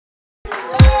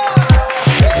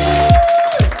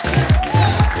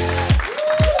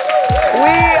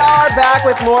back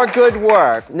with more good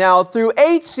work. Now, through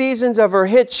 8 seasons of her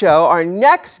hit show, our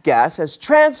next guest has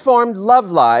transformed love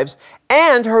lives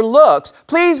and her looks.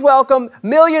 Please welcome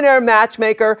Millionaire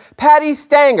Matchmaker Patti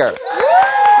Stanger.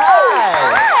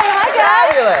 Hi. Hi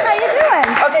guys. Fabulous. How you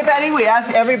doing? Okay, Patti, we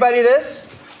ask everybody this.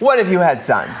 What have you had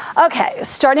done? Okay,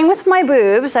 starting with my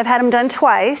boobs, I've had them done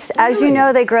twice. As you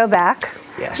know, they grow back.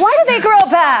 Yes. Why do they grow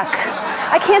back?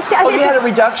 I can't stand. Oh, you had a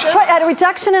reduction? I had a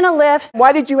reduction and a lift.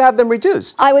 Why did you have them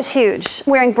reduced? I was huge.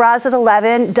 Wearing bras at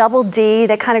 11, double D,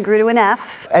 they kind of grew to an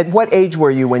F. At what age were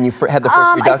you when you had the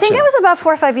first reduction? I think it was about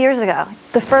 4 or 5 years ago.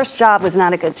 The first job was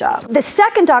not a good job. The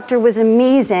second doctor was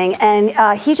amazing,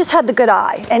 and he just had the good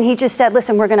eye. And he just said,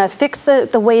 listen, we're going to fix the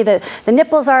way the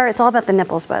nipples are. It's all about the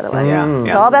nipples, by the way.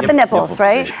 It's all about the nipples,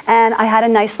 right? And I had a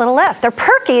nice little lift. They're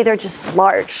perky, they're just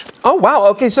large. Oh, wow.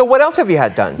 Okay, so what else have you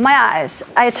had done? My eyes.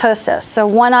 I had ptosis. So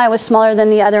one eye was smaller than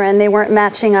the other, and they weren't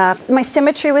matching up. My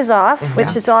symmetry was off,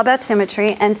 which is all about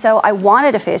symmetry. And so I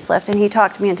wanted a facelift, and he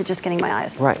talked me into just getting my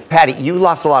eyes. Right. Patti, you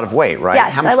lost a lot of weight, right?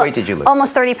 Yes. How much weight did you lose?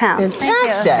 Almost 30 pounds.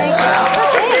 Fantastic.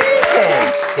 Thank you.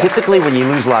 Typically, when you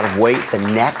lose a lot of weight, the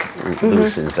neck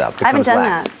loosens up. I haven't done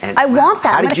that. I want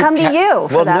that. I'm going to come to you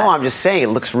for well, that. no, I'm just saying it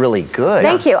looks really good.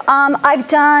 Thank you. I've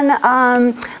done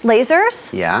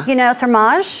lasers. Yeah. You know,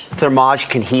 thermage. Thermage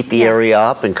can heat the area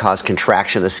up and cause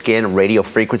contraction of the skin. Radio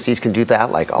frequencies can do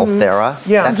that, like Ulthera.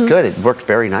 Yeah. That's good. It worked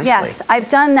very nicely. Yes, I've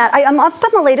done that. I'm up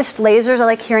on the latest lasers. I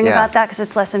like hearing about that because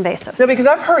it's less invasive. No, because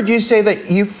I've heard you say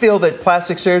that you feel that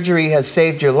plastic surgery has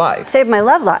saved your life. Saved my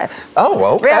love life.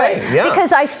 Oh, okay. Really? Yeah.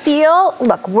 Because I feel,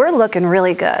 look, we're looking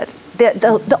really good.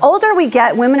 The older we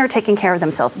get, women are taking care of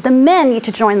themselves. The men need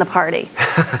to join the party.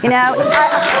 You know,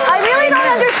 I really don't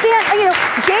understand. You know,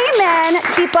 gay men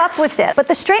keep up with it, but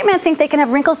the straight men think they can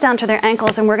have wrinkles down to their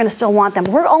ankles, and we're going to still want them.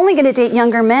 We're only going to date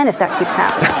younger men if that keeps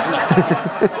happening.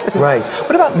 Right.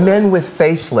 What about men with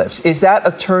facelifts? Is that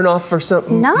a turnoff for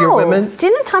some your women?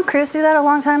 Didn't Tom Cruise do that a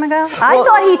long time ago? I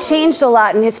thought he changed a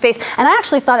lot in his face, and I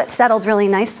actually thought it settled really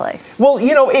nicely. Well,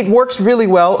 you know, it works really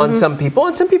well on some people,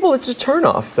 and some people it's a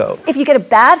turnoff, though. If you get a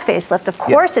bad facelift, of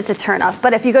course it's a turnoff.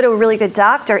 But if you go to a really good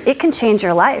doctor, it can change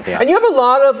your life. And you have a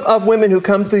lot of women who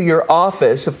come through your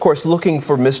office, of course, looking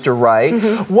for Mr. Right.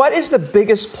 What is the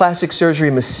biggest plastic surgery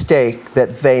mistake that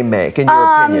they make, in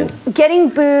your opinion? Getting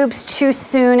boobs too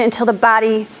soon until the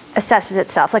body assesses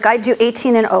itself. Like I do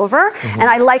 18 and over, and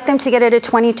I like them to get it at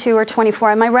 22 or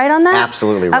 24. Am I right on that?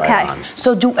 Absolutely right on.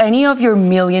 So do any of your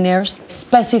millionaires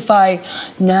specify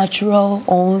natural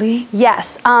only?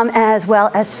 Yes, as well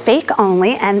as fake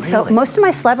only. And so most of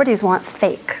my celebrities want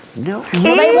fake. No.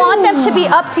 Well, they want them to be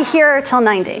up to here till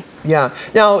 90. Yeah.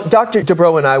 Now, Dr.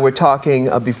 Dubrow and I were talking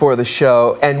before the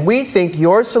show, and we think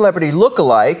your celebrity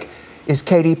look-alike is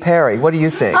Katy Perry. What do you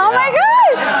think? Oh my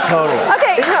God! Totally.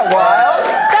 Okay. Isn't that wild?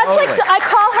 That's like, so I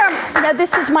call her, now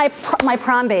this is my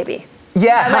prom baby.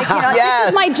 Yes. Like, you know, this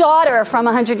is my daughter from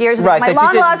 100 years ago, my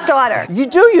long-lost daughter. You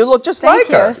do. You look just like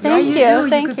her. Thank you.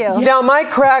 Thank you. Now, my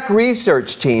crack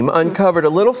research team uncovered a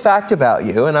little fact about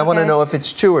you, and I want to know if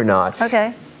it's true or not.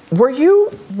 Okay. Were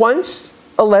you once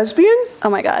a lesbian? Oh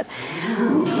my God.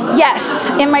 Yes,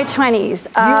 in my 20s.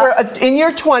 You were in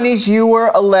your 20s. You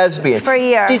were a lesbian For a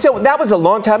year. So that was a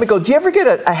long time ago. Do you ever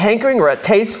get a hankering or a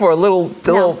taste for a little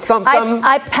something?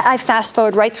 I fast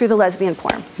forward right through the lesbian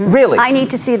porn. Really? I need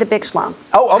to see the big schlong.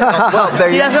 Oh, well, there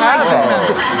you have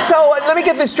doesn't it. So let me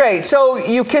get this straight. So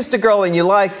you kissed a girl and you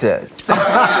liked it.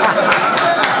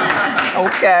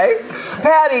 Okay.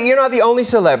 Patti, you're not the only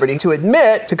celebrity to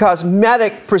admit to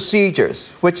cosmetic procedures,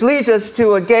 which leads us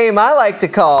to a game I like to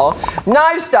call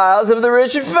Lifestyles of the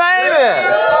Rich and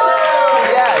Famous.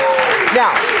 Yes.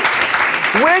 Now,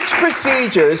 which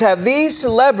procedures have these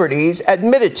celebrities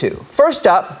admitted to? First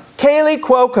up, Kaylee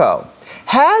Cuoco.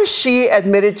 Has she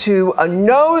admitted to a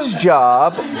nose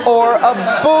job or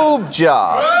a boob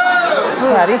job?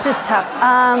 Ooh, this is tough.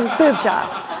 Boob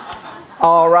job.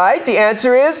 All right, the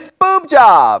answer is boob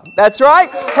job. That's right.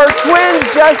 Her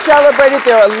twins just celebrated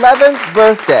their 11th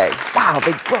birthday. Wow,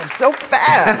 they grow so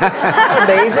fast.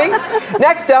 Amazing.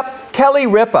 Next up, Kelly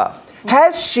Ripa.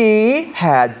 Has she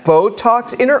had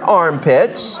Botox in her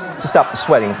armpits, to stop the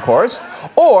sweating, of course,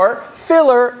 or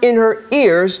filler in her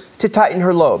ears to tighten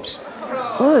her lobes?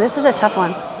 Ooh, this is a tough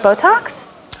one. Botox?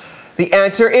 The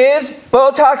answer is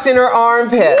Botox in her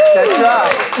armpit. That's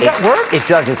right. Does that work? It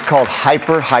does. It's called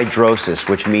hyperhidrosis,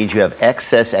 which means you have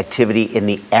excess activity in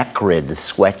the eccrine, the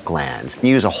sweat glands. You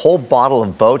use a whole bottle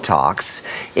of Botox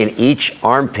in each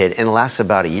armpit, and it lasts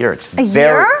about a year. It's a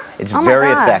year? It's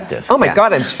very effective. Oh my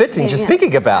God, I'm schwitzing just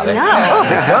thinking about it. No. Oh my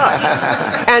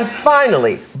God. And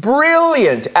finally,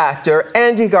 brilliant actor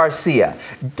Andy Garcia.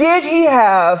 Did he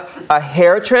have a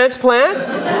hair transplant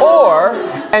or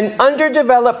an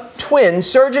underdeveloped twin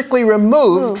surgically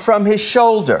removed from his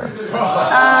shoulder?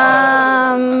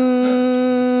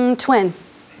 Twin.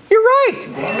 You're right.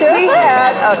 Seriously? He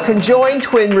had a conjoined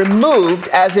twin removed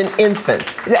as an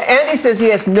infant. Andy says he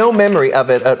has no memory of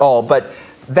it at all, but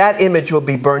that image will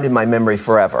be burned in my memory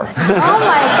forever. Oh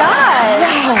my God.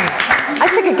 I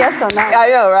took a guess on that. I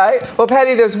know, right? Well,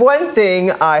 Patti, there's one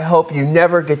thing I hope you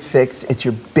never get fixed. It's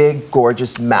your big,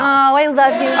 gorgeous mouth. Oh, I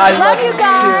love you. I love you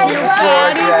guys. you.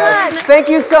 Love you so much. Thank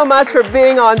you so much for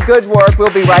being on Good Work.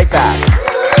 We'll be right back.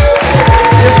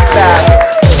 Just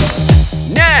that.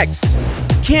 Next,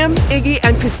 Kim, Iggy,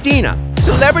 and Christina.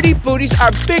 Celebrity booties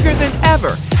are bigger than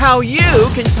ever. How you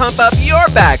can pump up your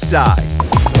backside.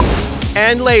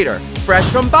 And later, fresh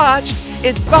from Botched,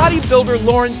 it's bodybuilder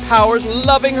Lauren Powers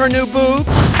loving her new boob.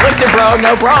 Lifted bro,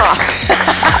 no bra.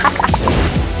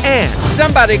 And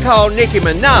somebody called Nicki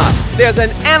Minaj. There's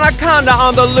an anaconda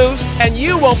on the loose, and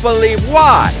you won't believe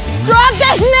why. Drop dead